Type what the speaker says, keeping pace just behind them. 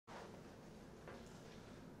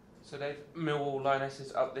So Dave, Millwall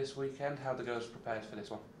Lionesses up this weekend. How are the girls prepared for this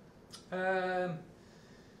one?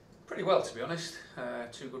 Pretty well, to be honest.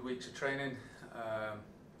 2 good weeks of training.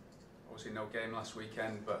 Obviously no game last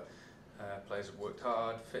weekend, but players have worked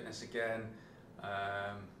hard, fitness again,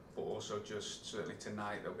 but also just certainly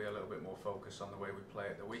tonight there'll be a little bit more focus on the way we play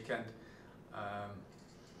at the weekend.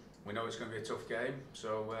 We know it's going to be a tough game,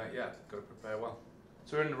 so yeah, got to prepare well.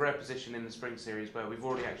 So we're in a rare position in the spring series where we've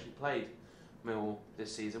already actually played Millwall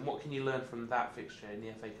this season. What can you learn from that fixture in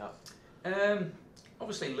the FA Cup?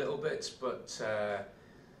 Obviously little bits, but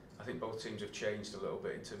I think both teams have changed a little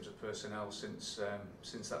bit in terms of personnel since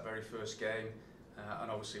that very first game,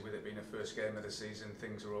 and obviously with it being a first game of the season,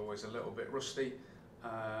 things are always a little bit rusty.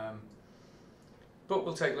 But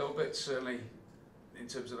we'll take little bits, certainly in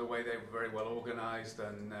terms of the way they were very well organised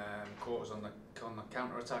and caught us on the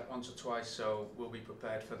counter-attack once or twice, so we'll be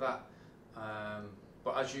prepared for that.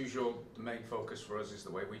 But as usual, the main focus for us is the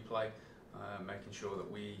way we play, making sure that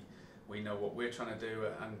we know what we're trying to do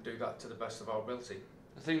and do that to the best of our ability.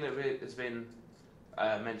 The thing that has been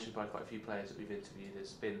mentioned by quite a few players that we've interviewed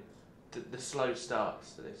has been the slow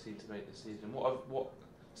starts that they seem to make this season. What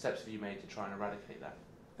steps have you made to try and eradicate that?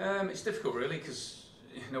 It's difficult really, because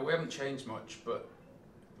we haven't changed much, but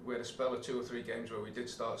we had a spell of 2 or 3 games where we did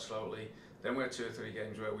start slowly, then we had 2 or 3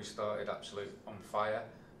 games where we started absolute on fire,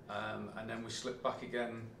 and then we slipped back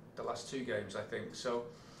again the last 2 games, I think. So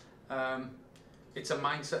it's a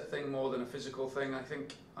mindset thing more than a physical thing, I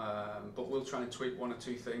think, but we'll try and tweak 1 or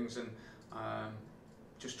 2 things and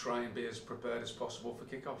just try and be as prepared as possible for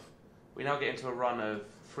kick-off. We now get into a run of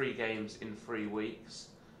 3 games in 3 weeks.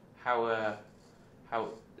 How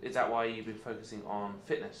is that why you've been focusing on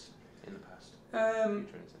fitness in the past?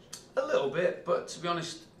 A little bit, but to be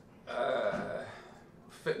honest,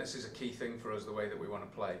 fitness is a key thing for us, the way that we want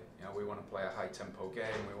to play. We want to play a high-tempo game,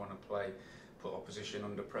 we want to put opposition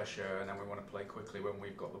under pressure, and then we want to play quickly when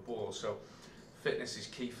we've got the ball. So fitness is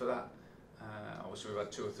key for that. Obviously we've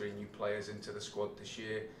had 2 or 3 new players into the squad this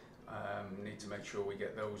year. Need to make sure we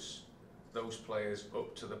get those players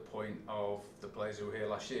up to the point of the players who were here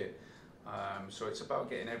last year. So it's about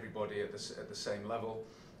getting everybody at the same level,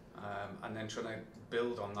 and then trying to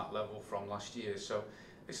build on that level from last year. So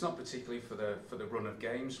it's not particularly for the run of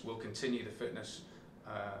games. We'll continue the fitness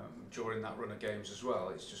during that run of games as well.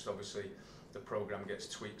 It's just obviously the programme gets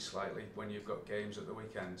tweaked slightly when you've got games at the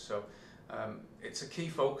weekend. So it's a key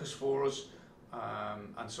focus for us,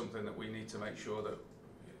 and something that we need to make sure that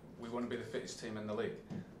we want to be the fittest team in the league.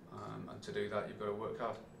 And to do that, you've got to work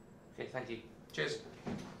hard. Okay, thank you. Cheers.